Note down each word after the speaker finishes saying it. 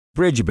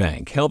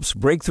Bridgebank helps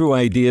breakthrough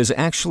ideas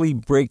actually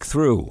break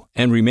through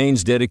and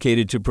remains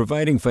dedicated to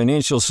providing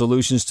financial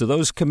solutions to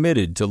those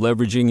committed to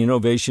leveraging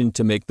innovation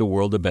to make the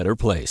world a better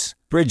place.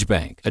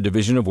 Bridgebank, a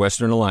division of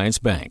Western Alliance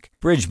Bank.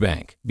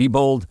 Bridgebank. Be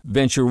bold,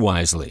 venture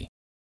wisely.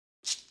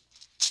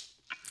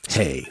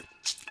 Hey,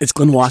 it's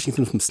Glenn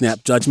Washington from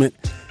Snap Judgment.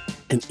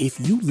 And if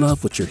you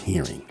love what you're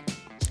hearing,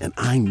 and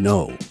I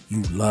know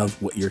you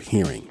love what you're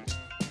hearing,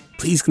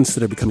 please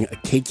consider becoming a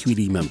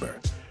KQED member.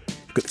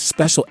 Get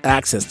special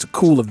access to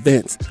cool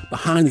events,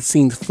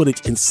 behind-the-scenes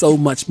footage, and so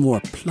much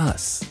more.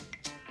 Plus,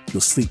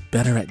 you'll sleep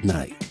better at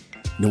night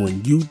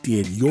knowing you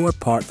did your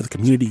part for the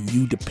community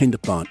you depend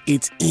upon.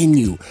 It's in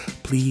you.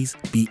 Please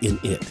be in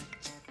it.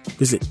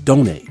 Visit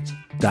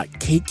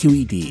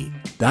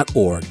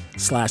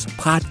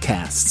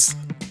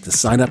donate.kqed.org/podcasts to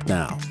sign up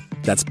now.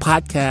 That's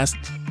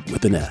podcast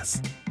with an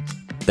S.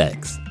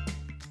 Thanks.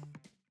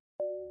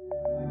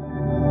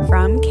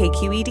 From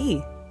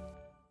KQED.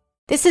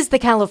 This is the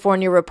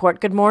California Report.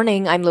 Good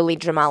morning. I'm Lily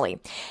Jamali.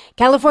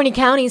 California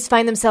counties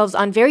find themselves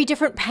on very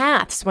different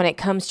paths when it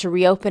comes to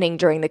reopening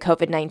during the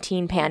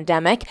COVID-19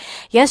 pandemic.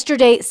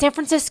 Yesterday, San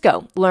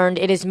Francisco learned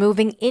it is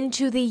moving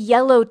into the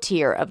yellow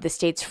tier of the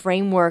state's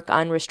framework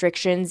on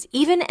restrictions,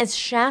 even as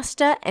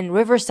Shasta and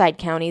Riverside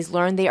counties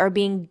learned they are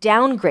being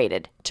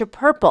downgraded to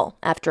purple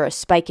after a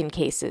spike in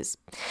cases.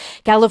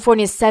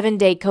 California's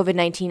 7-day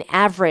COVID-19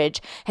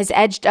 average has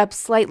edged up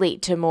slightly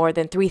to more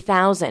than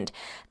 3,000.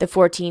 The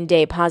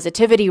 14-day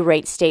positivity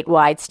rate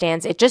statewide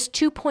stands at just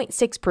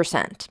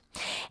 2.6%.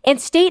 And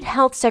State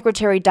Health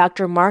Secretary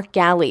Dr. Mark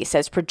Ghaly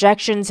says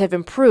projections have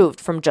improved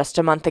from just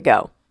a month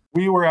ago.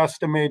 We were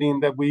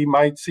estimating that we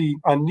might see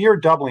a near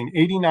doubling,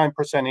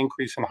 89%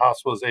 increase in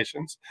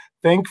hospitalizations.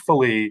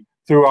 Thankfully,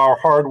 through our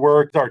hard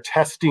work, our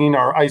testing,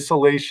 our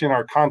isolation,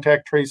 our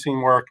contact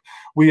tracing work,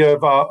 we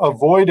have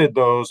avoided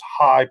those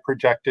high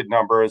projected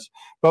numbers.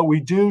 But we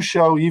do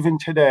show even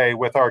today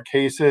with our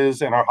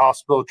cases and our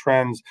hospital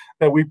trends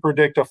that we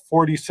predict a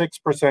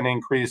 46%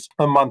 increase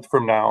a month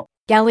from now.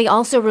 Ghaly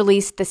also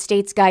released the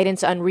state's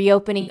guidance on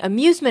reopening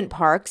amusement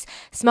parks.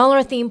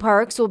 Smaller theme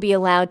parks will be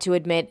allowed to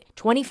admit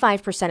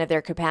 25% of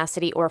their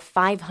capacity or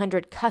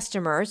 500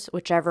 customers,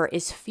 whichever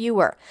is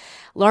fewer.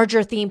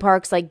 Larger theme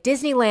parks like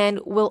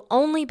Disneyland will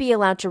only be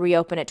allowed to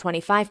reopen at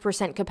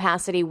 25%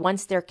 capacity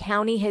once their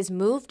county has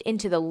moved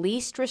into the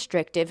least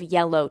restrictive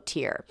yellow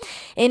tier.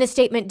 In a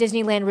statement,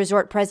 Disneyland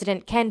Resort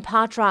President Ken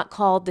Potrock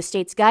called the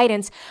state's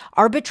guidance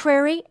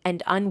arbitrary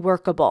and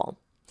unworkable.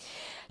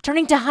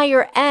 Turning to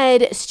higher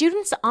ed,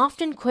 students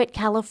often quit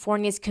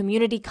California's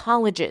community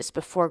colleges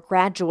before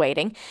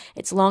graduating.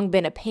 It's long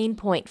been a pain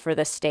point for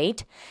the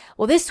state.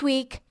 Well, this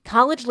week,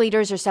 college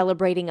leaders are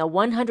celebrating a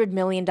 $100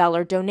 million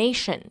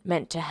donation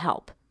meant to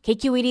help.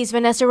 KQED's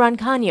Vanessa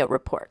Rancaño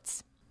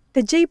reports.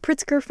 The J.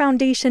 Pritzker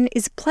Foundation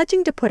is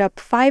pledging to put up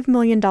 $5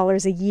 million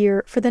a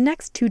year for the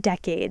next 2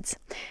 decades.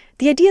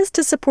 The idea is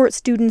to support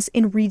students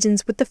in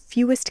regions with the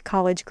fewest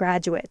college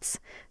graduates.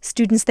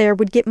 Students there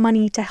would get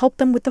money to help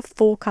them with the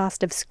full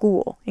cost of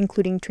school,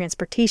 including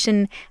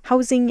transportation,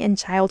 housing, and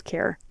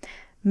childcare.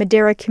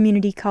 Madera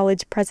Community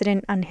College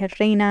President Angel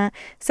Reyna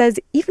says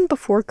even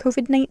before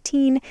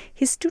COVID-19,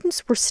 his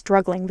students were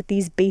struggling with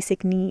these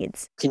basic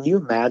needs. Can you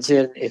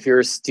imagine if you're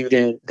a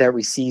student that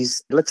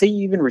receives, let's say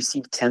you even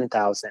receive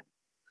 $10,000,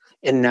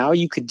 and now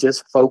you could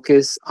just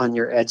focus on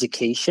your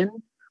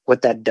education,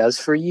 what that does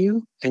for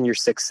you and your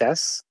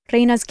success?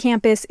 Reyna's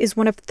campus is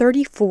one of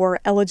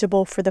 34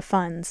 eligible for the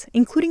funds,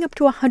 including up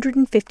to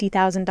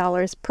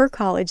 $150,000 per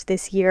college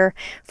this year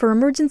for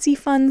emergency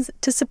funds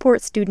to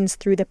support students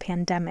through the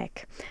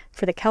pandemic.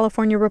 For the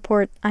California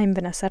Report, I'm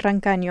Vanessa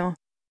Rancaño.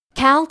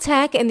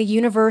 Caltech and the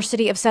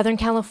University of Southern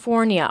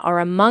California are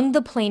among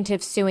the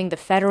plaintiffs suing the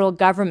federal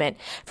government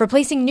for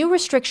placing new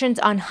restrictions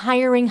on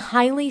hiring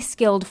highly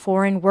skilled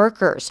foreign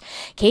workers.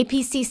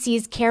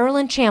 KPCC's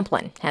Carolyn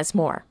Champlin has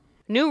more.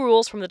 New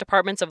rules from the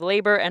Departments of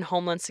Labor and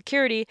Homeland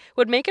Security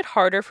would make it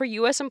harder for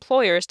U.S.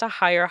 employers to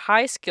hire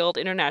high-skilled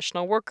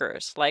international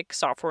workers, like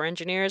software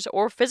engineers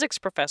or physics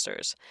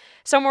professors.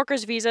 Some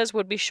workers' visas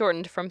would be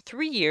shortened from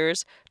 3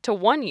 years to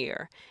 1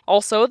 year.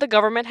 Also, the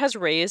government has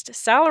raised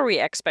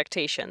salary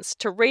expectations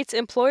to rates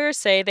employers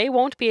say they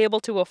won't be able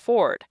to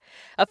afford.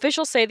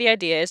 Officials say the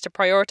idea is to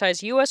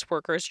prioritize U.S.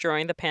 workers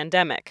during the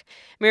pandemic.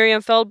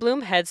 Miriam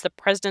Feldblum heads the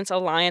President's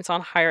Alliance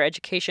on Higher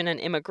Education and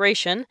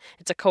Immigration.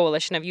 It's a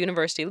coalition of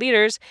university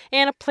leaders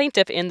and a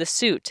plaintiff in the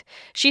suit.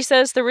 She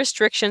says the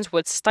restrictions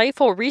would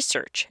stifle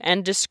research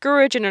and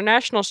discourage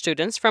international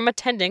students from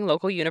attending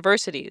local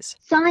universities.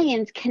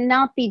 Science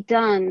cannot be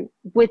done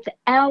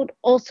without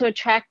also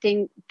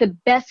attracting the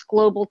best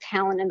global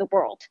talent in the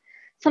world,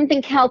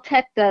 something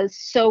Caltech does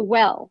so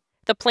well.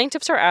 The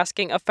plaintiffs are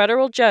asking a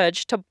federal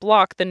judge to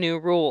block the new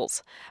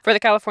rules. For the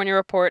California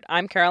Report,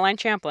 I'm Caroline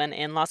Champlin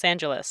in Los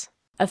Angeles.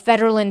 A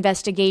federal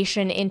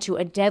investigation into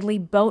a deadly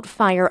boat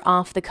fire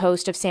off the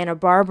coast of Santa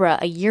Barbara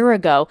a year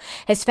ago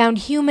has found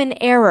human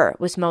error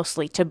was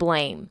mostly to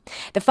blame.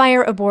 The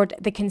fire aboard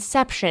the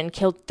Conception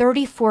killed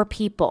 34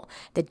 people,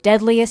 the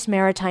deadliest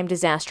maritime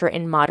disaster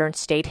in modern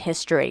state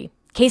history.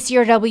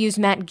 KCRW's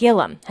Matt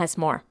Gillum has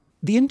more.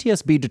 The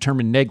NTSB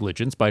determined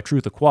negligence by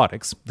Truth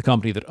Aquatics, the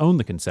company that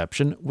owned the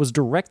Conception, was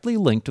directly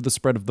linked to the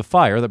spread of the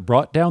fire that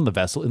brought down the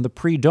vessel in the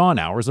pre-dawn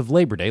hours of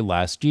Labor Day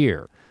last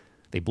year.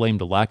 They blamed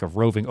a lack of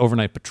roving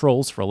overnight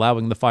patrols for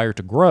allowing the fire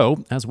to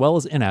grow, as well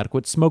as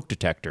inadequate smoke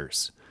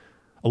detectors.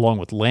 Along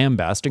with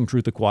lambasting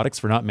Truth Aquatics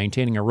for not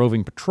maintaining a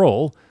roving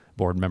patrol,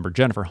 board member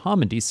Jennifer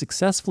Homendy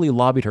successfully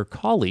lobbied her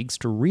colleagues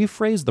to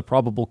rephrase the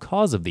probable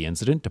cause of the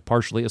incident to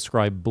partially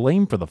ascribe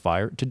blame for the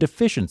fire to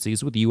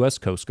deficiencies with U.S.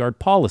 Coast Guard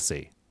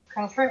policy.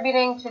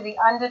 Contributing to the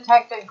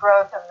undetected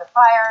growth of the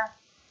fire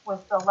was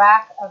the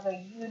lack of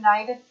a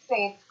United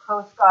States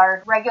Coast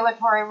Guard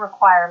regulatory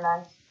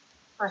requirement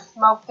for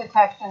smoke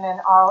detection in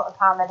all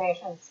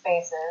accommodation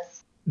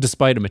spaces.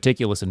 Despite a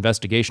meticulous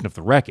investigation of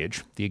the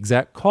wreckage, the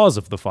exact cause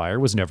of the fire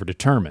was never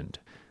determined.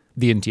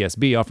 The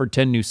NTSB offered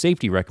 10 new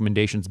safety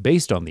recommendations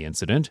based on the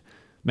incident.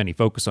 Many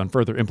focus on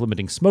further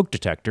implementing smoke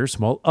detectors,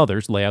 while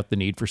others lay out the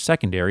need for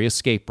secondary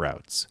escape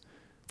routes.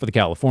 For the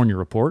California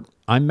Report,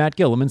 I'm Matt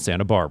Gillum in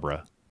Santa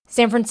Barbara.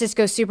 San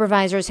Francisco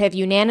supervisors have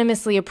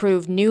unanimously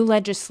approved new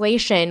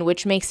legislation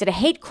which makes it a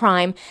hate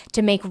crime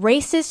to make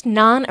racist,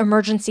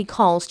 non-emergency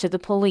calls to the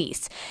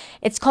police.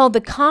 It's called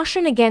the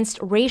Caution Against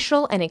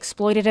Racial and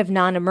Exploitative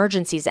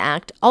Non-Emergencies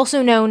Act,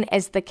 also known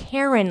as the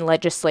Karen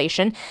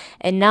legislation,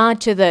 a nod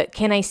to the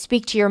 "Can I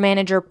speak to your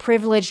manager,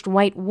 privileged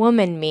white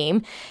woman"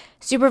 meme.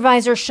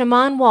 Supervisor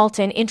Shaman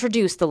Walton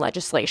introduced the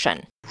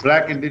legislation.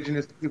 Black,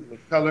 Indigenous people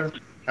of color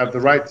have the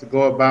right to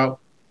go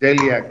about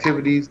daily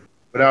activities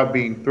without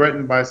being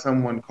threatened by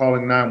someone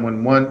calling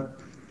 911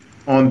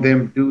 on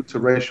them due to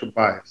racial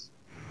bias.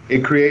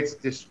 It creates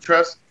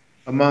distrust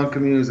among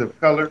communities of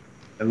color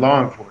and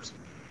law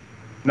enforcement.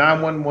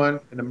 911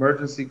 and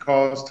emergency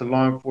calls to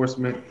law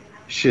enforcement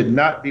should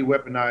not be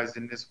weaponized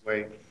in this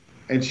way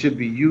and should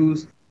be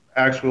used for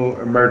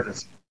actual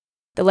emergency.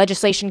 The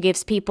legislation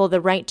gives people the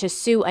right to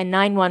sue a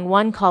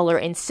 911 caller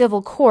in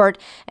civil court,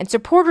 and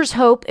supporters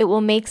hope it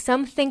will make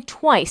some think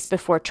twice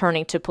before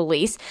turning to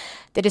police.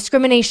 The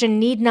discrimination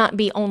need not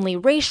be only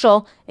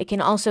racial. It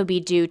can also be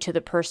due to the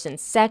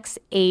person's sex,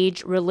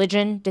 age,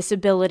 religion,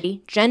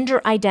 disability,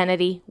 gender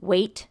identity,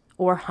 weight,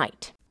 or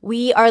height.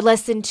 We are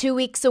less than 2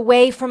 weeks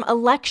away from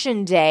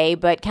Election Day,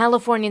 but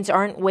Californians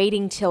aren't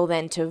waiting till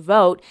then to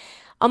vote.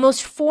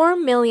 Almost 4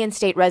 million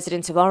state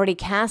residents have already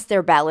cast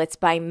their ballots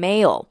by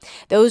mail.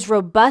 Those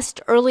robust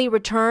early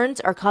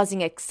returns are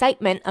causing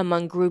excitement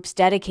among groups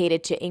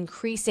dedicated to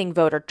increasing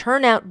voter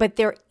turnout, but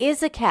there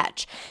is a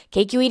catch.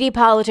 KQED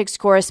politics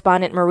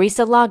correspondent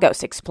Marisa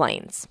Lagos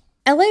explains.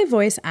 LA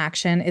Voice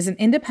Action is an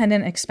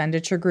independent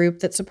expenditure group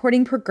that's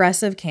supporting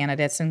progressive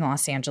candidates in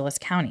Los Angeles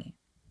County.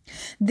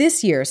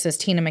 This year, says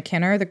Tina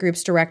McKinner, the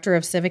group's director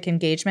of civic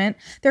engagement,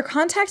 they're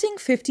contacting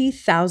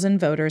 50,000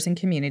 voters in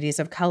communities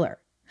of color.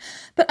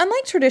 But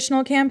unlike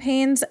traditional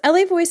campaigns,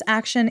 LA Voice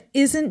Action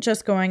isn't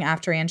just going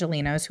after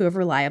Angelenos who have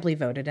reliably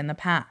voted in the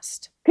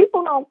past.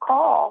 People don't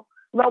call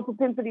low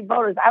propensity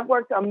voters. I've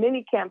worked on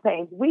many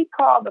campaigns. We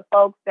call the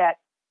folks that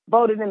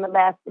voted in the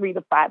last 3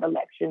 to 5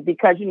 elections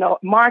because,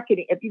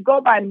 marketing, if you go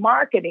by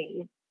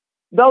marketing,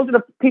 those are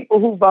the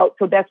people who vote.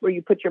 So that's where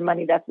you put your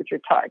money. That's what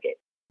your target.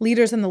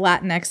 Leaders in the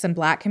Latinx and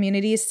Black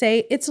communities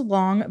say it's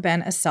long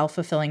been a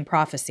self-fulfilling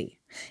prophecy.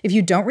 If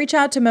you don't reach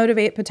out to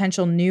motivate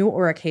potential new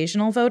or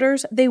occasional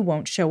voters, they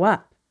won't show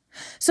up.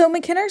 So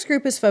McKinner's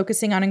group is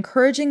focusing on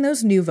encouraging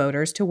those new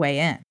voters to weigh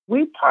in.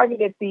 We've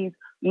targeted these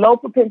low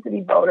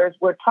propensity voters.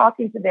 We're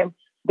talking to them.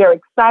 They're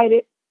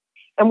excited,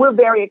 and we're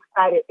very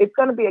excited. It's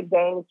going to be a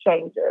game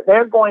changer.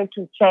 They're going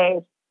to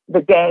change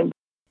the game.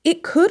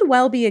 It could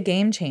well be a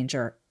game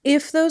changer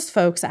if those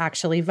folks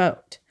actually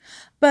vote.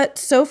 But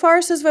so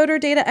far, says voter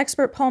data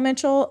expert Paul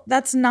Mitchell,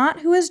 that's not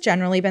who has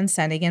generally been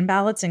sending in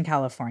ballots in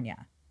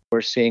California.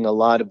 We're seeing a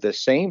lot of the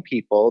same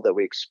people that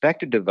we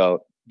expected to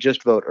vote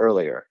just vote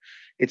earlier.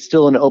 It's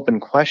still an open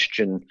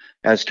question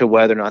as to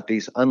whether or not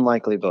these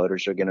unlikely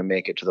voters are going to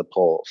make it to the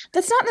polls.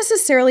 That's not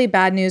necessarily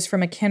bad news for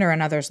McKinner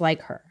and others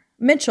like her.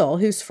 Mitchell,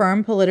 whose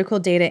firm Political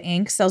Data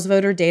Inc. sells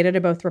voter data to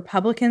both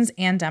Republicans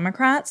and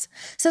Democrats,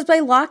 says by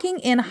locking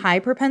in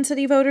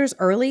high-propensity voters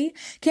early,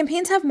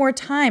 campaigns have more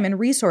time and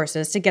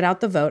resources to get out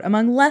the vote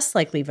among less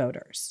likely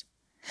voters.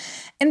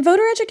 And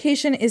voter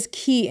education is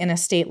key in a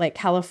state like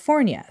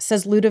California,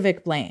 says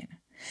Ludovic Blaine.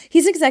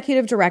 He's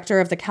executive director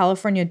of the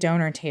California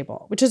Donor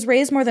Table, which has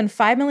raised more than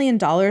 $5 million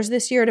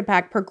this year to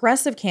back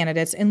progressive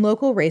candidates in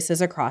local races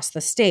across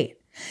the state,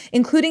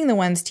 including the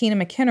ones Tina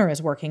McKinner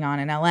is working on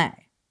in LA.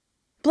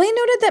 Blaine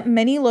noted that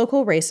many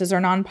local races are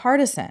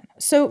nonpartisan,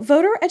 so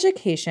voter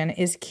education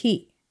is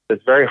key.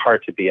 It's very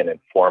hard to be an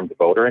informed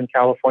voter in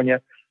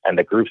California, and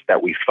the groups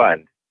that we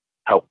fund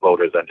help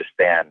voters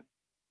understand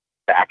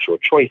the actual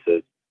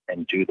choices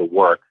and do the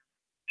work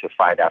to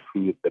find out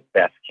who the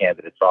best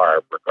candidates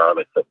are,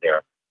 regardless of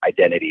their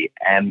identity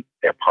and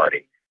their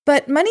party.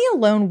 But money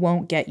alone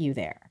won't get you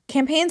there.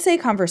 Campaigns say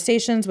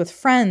conversations with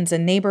friends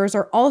and neighbors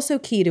are also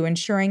key to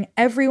ensuring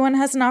everyone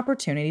has an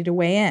opportunity to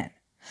weigh in.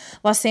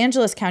 Los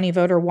Angeles County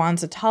voter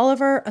Wanza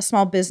Tolliver, a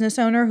small business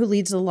owner who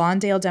leads the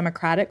Lawndale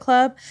Democratic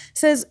Club,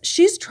 says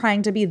she's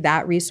trying to be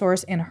that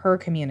resource in her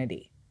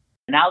community.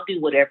 and I'll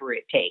do whatever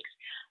it takes.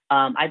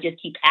 I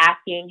just keep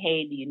asking,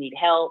 hey, do you need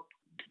help?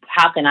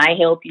 How can I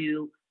help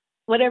you?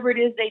 Whatever it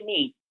is they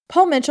need.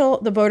 Paul Mitchell,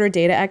 the voter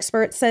data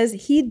expert,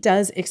 says he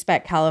does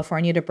expect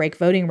California to break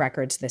voting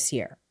records this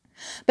year.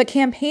 But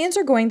campaigns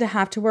are going to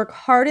have to work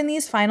hard in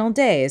these final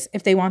days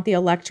if they want the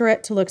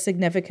electorate to look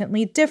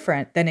significantly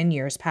different than in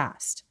years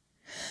past.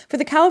 For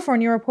the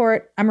California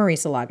Report, I'm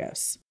Marisa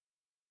Lagos.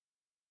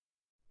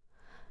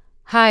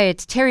 Hi,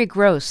 it's Terry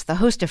Gross, the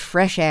host of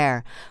Fresh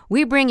Air.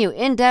 We bring you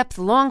in-depth,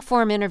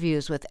 long-form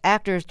interviews with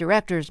actors,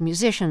 directors,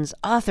 musicians,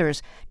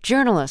 authors,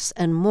 journalists,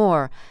 and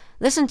more.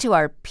 Listen to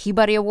our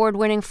Peabody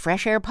Award-winning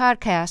Fresh Air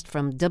podcast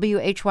from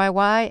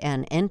WHYY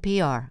and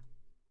NPR.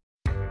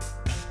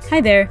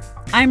 Hi there,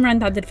 I'm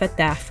Rand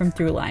Abdel-Fattah from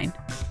Throughline.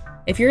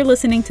 If you're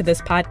listening to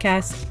this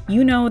podcast,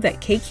 you know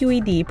that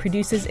KQED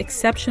produces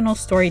exceptional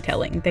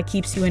storytelling that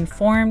keeps you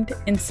informed,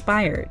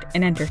 inspired,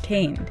 and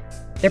entertained.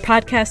 Their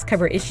podcasts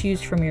cover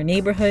issues from your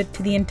neighborhood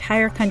to the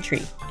entire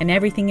country and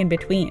everything in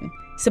between.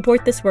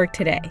 Support this work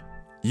today.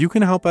 You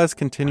can help us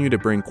continue to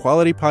bring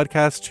quality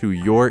podcasts to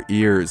your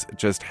ears.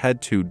 Just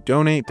head to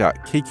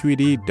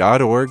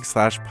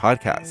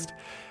donate.kqed.org/podcast.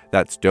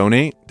 That's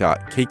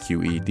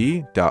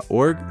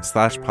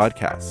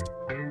donate.kqed.org/podcast.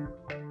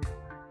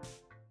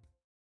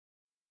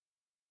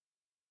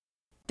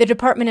 The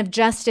Department of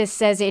Justice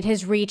says it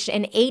has reached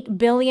an $8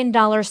 billion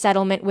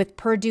settlement with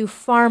Purdue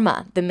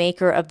Pharma, the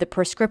maker of the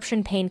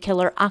prescription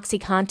painkiller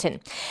OxyContin.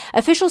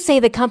 Officials say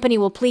the company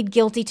will plead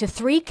guilty to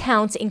 3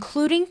 counts,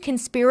 including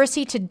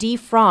conspiracy to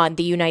defraud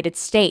the United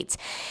States.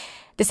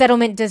 The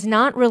settlement does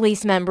not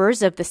release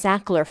members of the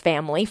Sackler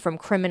family from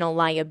criminal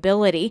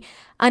liability.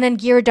 Anand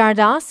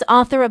Giridharadas,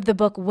 author of the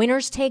book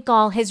Winners Take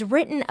All, has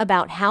written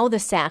about how the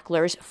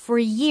Sacklers, for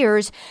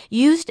years,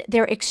 used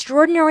their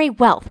extraordinary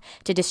wealth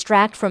to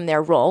distract from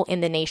their role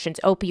in the nation's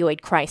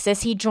opioid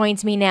crisis. He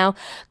joins me now.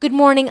 Good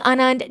morning,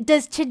 Anand.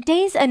 Does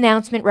today's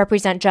announcement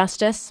represent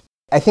justice?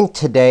 I think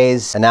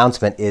today's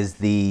announcement is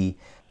the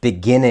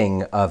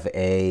beginning of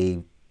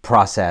a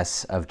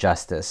process of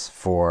justice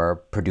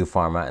for Purdue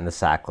Pharma and the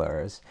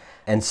Sacklers,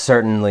 and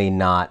certainly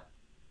not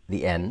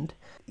the end.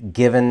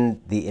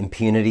 Given the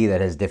impunity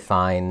that has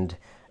defined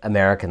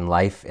American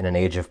life in an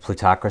age of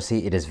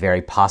plutocracy, it is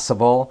very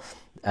possible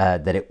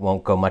that it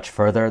won't go much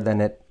further than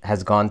it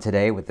has gone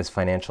today with this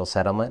financial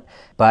settlement.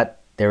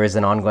 But there is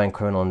an ongoing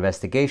criminal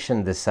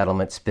investigation. This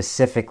settlement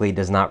specifically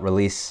does not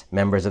release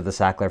members of the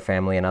Sackler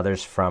family and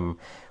others from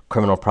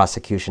criminal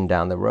prosecution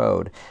down the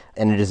road.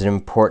 And it is an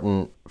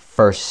important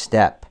first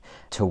step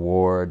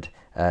toward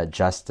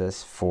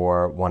justice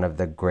for one of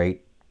the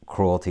great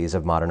cruelties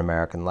of modern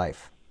American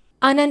life.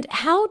 Anand,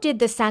 how did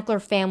the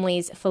Sackler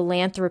family's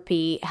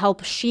philanthropy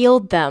help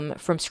shield them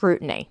from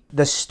scrutiny?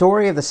 The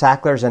story of the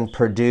Sacklers and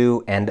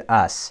Purdue and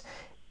us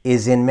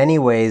is in many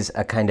ways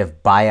a kind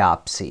of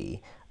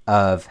biopsy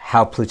of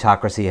how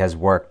plutocracy has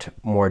worked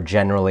more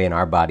generally in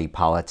our body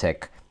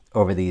politic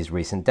over these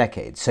recent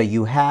decades. So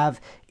you have,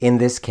 in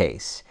this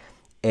case,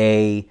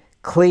 a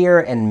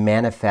clear and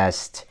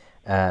manifest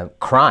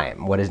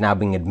crime, what is now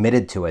being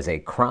admitted to as a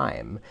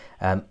crime,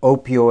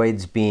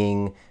 opioids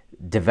being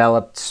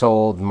developed,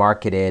 sold,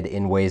 marketed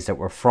in ways that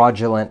were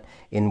fraudulent,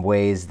 in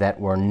ways that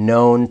were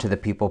known to the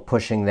people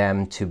pushing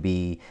them to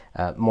be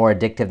more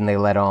addictive than they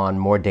let on,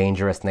 more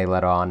dangerous than they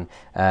let on,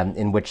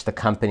 in which the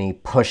company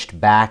pushed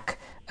back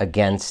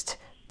against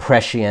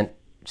prescient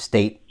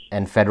state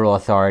and federal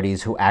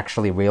authorities who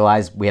actually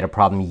realized we had a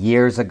problem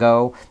years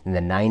ago in the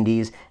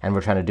 90s and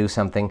we're trying to do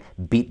something,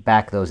 beat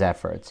back those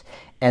efforts.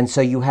 And so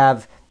you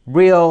have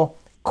real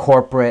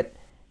corporate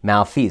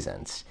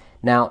malfeasance.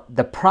 Now,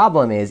 the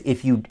problem is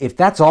if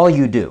that's all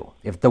you do,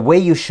 if the way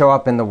you show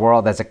up in the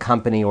world as a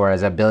company or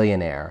as a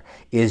billionaire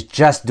is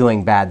just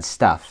doing bad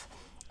stuff,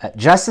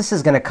 justice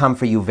is going to come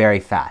for you very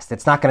fast.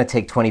 It's not going to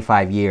take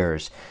 25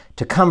 years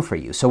to come for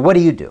you. So what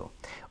do?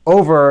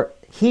 Over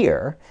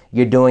here,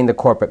 you're doing the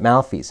corporate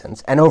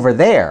malfeasance. And over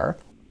there,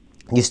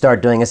 you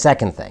start doing a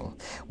second thing,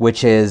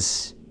 which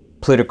is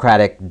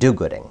plutocratic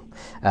do-gooding.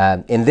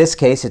 In this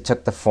case, it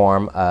took the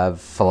form of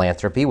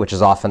philanthropy, which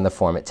is often the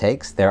form it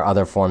takes. There are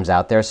other forms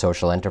out there,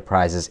 social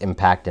enterprises,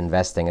 impact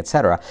investing,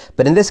 etc.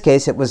 But in this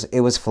case, it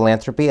was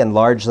philanthropy and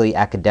largely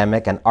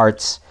academic and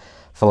arts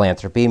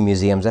philanthropy,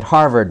 museums at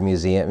Harvard,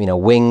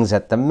 wings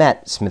at the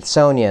Met,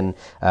 Smithsonian,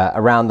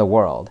 around the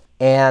world.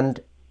 And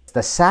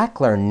the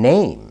Sackler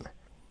name,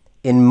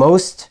 in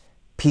most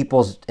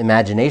people's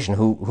imagination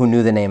who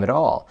knew the name at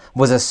all,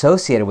 was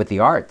associated with the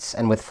arts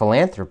and with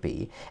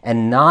philanthropy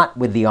and not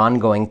with the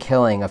ongoing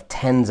killing of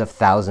tens of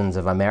thousands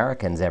of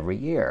Americans every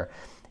year.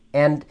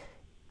 And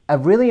a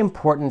really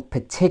important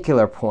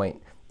particular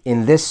point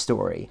in this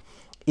story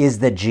is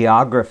the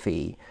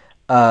geography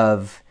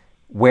of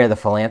where the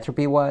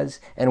philanthropy was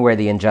and where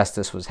the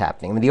injustice was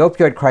happening. I mean, the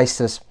opioid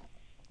crisis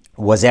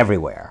was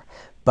everywhere,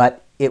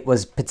 but it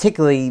was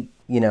particularly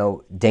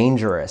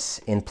dangerous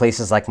in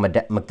places like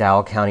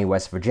McDowell County,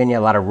 West Virginia,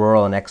 a lot of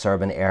rural and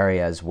ex-urban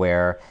areas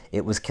where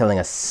it was killing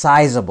a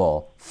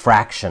sizable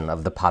fraction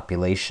of the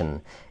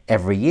population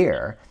every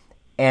year.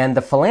 And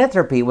the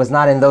philanthropy was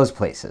not in those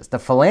places. The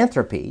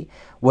philanthropy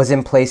was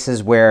in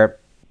places where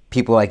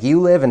people like you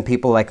live and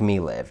people like me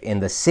live, in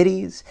the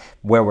cities,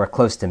 where we're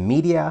close to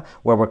media,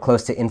 where we're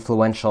close to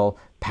influential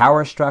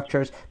power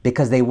structures,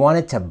 because they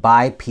wanted to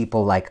buy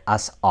people like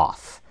us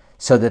off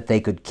so that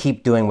they could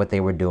keep doing what they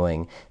were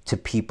doing to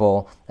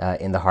people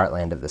in the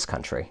heartland of this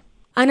country.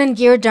 Anand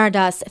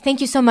Giridharadas,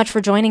 thank you so much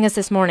for joining us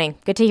this morning.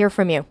 Good to hear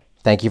from you.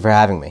 Thank you for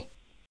having me.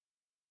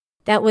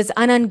 That was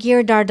Anand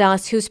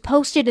Giridharadas, who's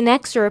posted an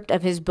excerpt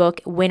of his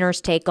book,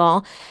 Winners Take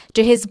All,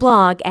 to his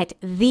blog at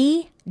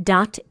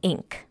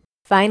the.inc.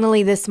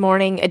 Finally this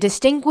morning, a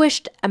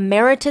distinguished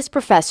emeritus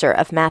professor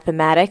of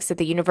mathematics at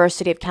the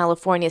University of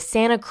California,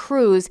 Santa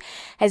Cruz,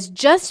 has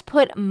just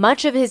put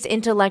much of his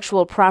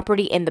intellectual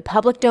property in the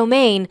public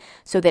domain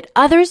so that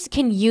others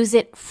can use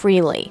it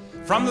freely.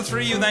 From the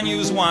 3, you then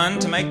use 1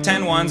 to make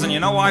 10 ones, and you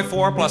know why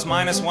 4 plus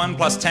minus 1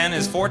 plus 10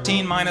 is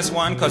 14 minus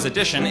 1, because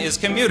addition is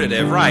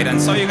commutative, right? And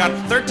so you got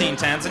 13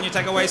 tens, and you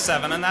take away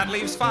 7, and that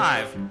leaves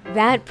 5.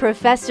 That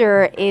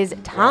professor is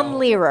Tom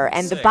Lehrer,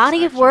 and the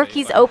body of work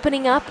he's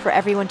opening up for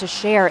everyone to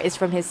share is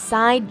from his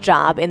side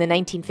job in the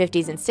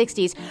 1950s and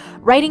 60s,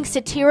 writing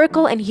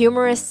satirical and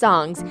humorous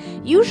songs,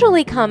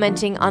 usually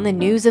commenting on the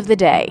news of the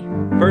day.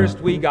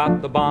 First we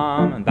got the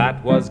bomb, and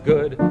that was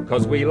good,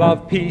 'cause we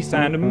love peace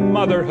and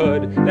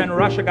motherhood. Then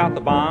Russia got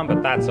the bomb,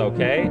 but that's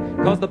okay,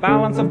 'cause the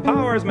balance of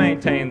power is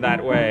maintained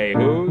that way.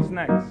 Who's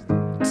next?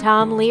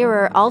 Tom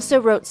Lehrer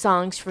also wrote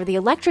songs for the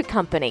Electric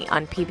Company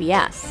on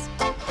PBS.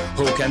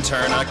 Who can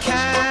turn a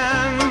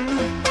can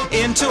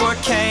into a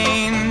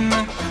cane?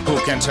 Who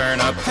can turn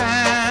a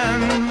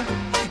pan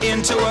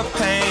into a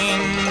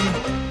pane?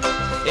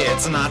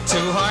 It's not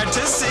too hard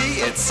to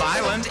see, it's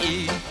silent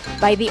E.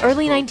 By the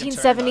early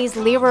 1970s,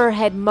 Lehrer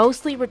had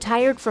mostly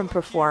retired from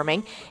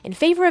performing in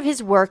favor of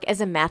his work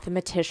as a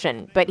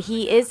mathematician, but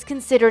he is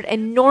considered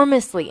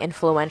enormously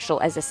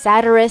influential as a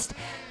satirist.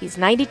 He's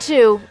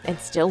 92 and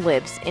still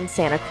lives in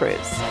Santa Cruz.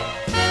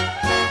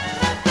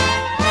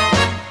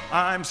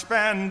 I'm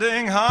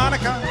spending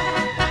Hanukkah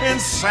in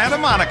Santa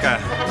Monica,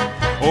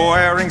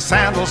 wearing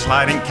sandals,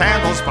 lighting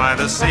candles by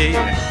the sea.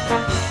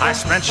 I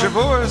spent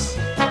Shavuos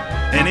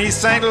in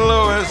East St.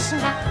 Louis,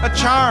 a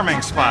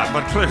charming spot,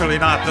 but clearly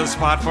not the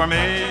spot for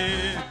me.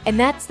 And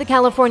that's the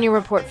California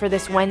Report for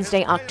this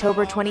Wednesday,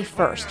 October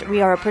 21st.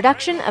 We are a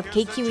production of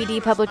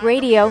KQED Public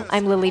Radio.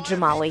 I'm Lily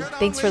Jamali.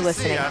 Thanks for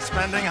listening.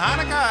 Spending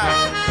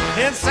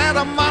Hanukkah in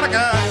Santa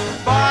Monica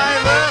by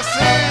the sea.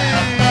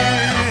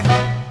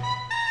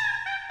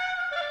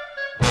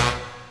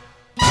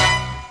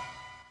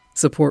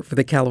 Support for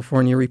the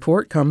California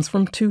Report comes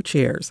from 2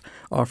 Chairs,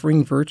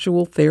 offering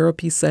virtual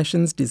therapy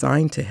sessions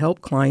designed to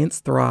help clients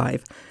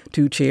thrive.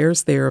 2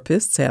 Chairs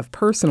therapists have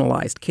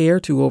personalized care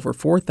to over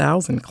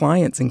 4,000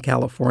 clients in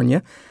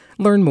California.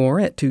 Learn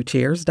more at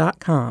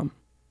 2chairs.com.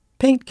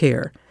 Paint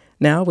Care,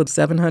 now with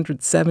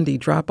 770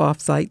 drop-off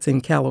sites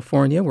in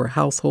California where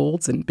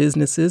households and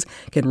businesses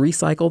can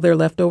recycle their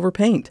leftover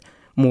paint.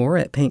 More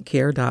at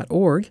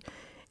paintcare.org.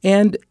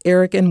 And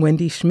Eric and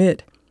Wendy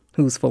Schmidt,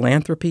 whose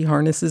philanthropy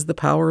harnesses the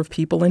power of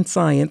people and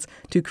science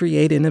to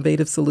create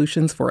innovative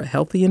solutions for a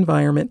healthy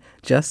environment,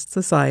 just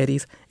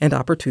societies, and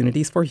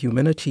opportunities for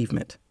human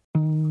achievement.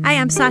 Hi,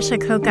 I'm Sasha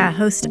Khokha,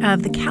 host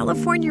of the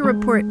California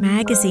Report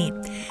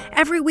magazine.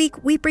 Every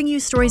week, we bring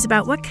you stories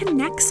about what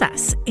connects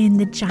us in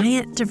the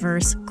giant,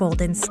 diverse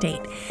Golden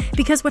State.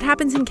 Because what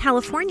happens in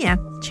California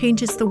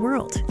changes the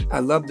world.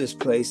 I love this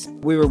place.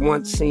 We were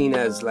once seen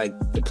as like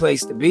the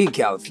place to be,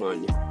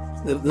 California.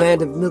 The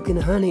land of milk and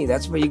honey.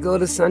 That's where you go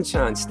to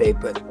Sunshine State,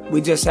 but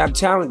we just have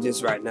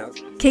challenges right now.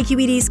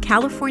 KQED's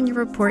California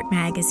Report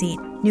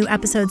magazine. New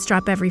episodes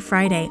drop every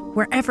Friday,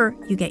 wherever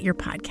you get your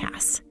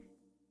podcasts.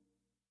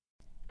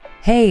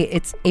 Hey,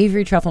 it's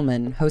Avery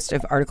Trufelman, host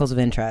of Articles of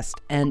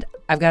Interest. And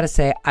I've got to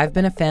say, I've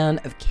been a fan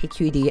of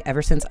KQED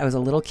ever since I was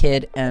a little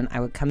kid, and I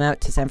would come out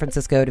to San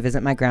Francisco to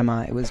visit my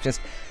grandma. It was just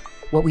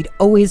what we'd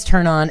always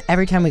turn on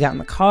every time we got in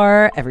the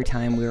car, every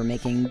time we were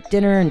making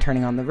dinner and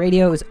turning on the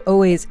radio. It was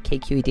always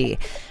KQED.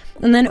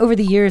 And then over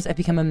the years, I've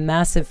become a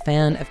massive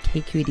fan of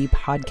KQED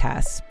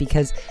podcasts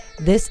because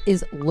this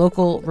is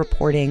local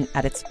reporting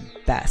at its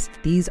best.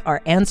 These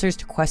are answers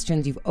to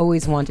questions you've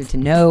always wanted to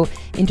know,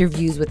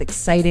 interviews with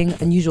exciting,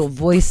 unusual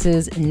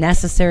voices,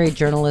 necessary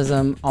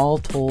journalism, all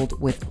told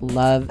with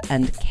love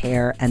and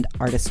care and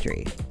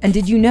artistry. And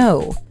did you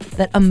know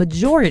that a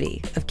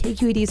majority of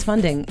KQED's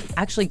funding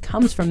actually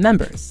comes from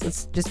members?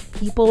 It's just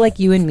people like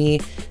you and me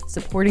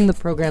supporting the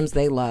programs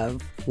they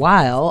love,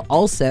 while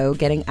also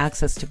getting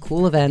access to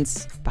cool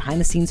events,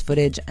 behind-the-scenes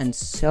footage, and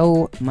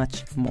so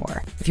much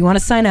more. If you want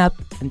to sign up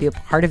and be a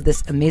part of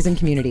this amazing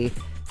community,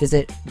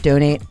 visit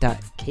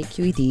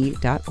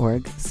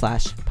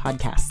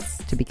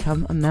donate.kqed.org/podcasts to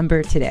become a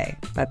member today.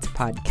 That's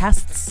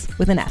podcasts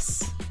with an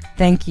S.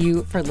 Thank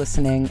you for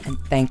listening, and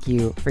thank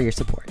you for your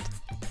support.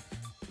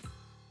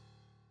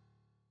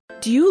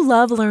 Do you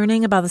love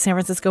learning about the San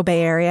Francisco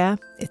Bay Area?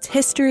 Its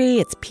history,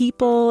 its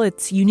people,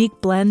 its unique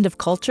blend of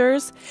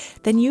cultures?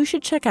 Then you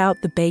should check out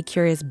the Bay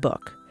Curious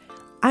book.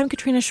 I'm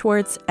Katrina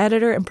Schwartz,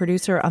 editor and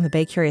producer on the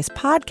Bay Curious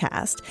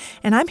podcast,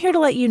 and I'm here to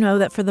let you know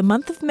that for the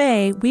month of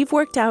May, we've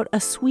worked out a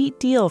sweet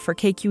deal for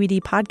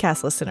KQED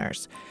podcast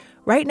listeners.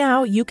 Right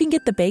now, you can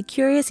get the Bay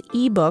Curious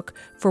ebook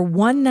for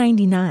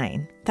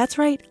 $1.99. That's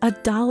right,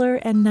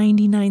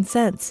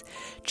 $1.99.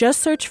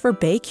 Just search for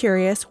Bay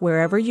Curious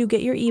wherever you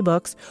get your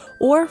ebooks,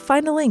 or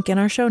find a link in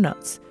our show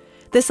notes.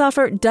 This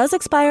offer does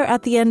expire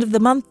at the end of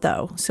the month,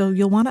 though, so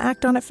you'll want to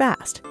act on it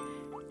fast.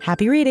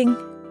 Happy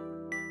reading!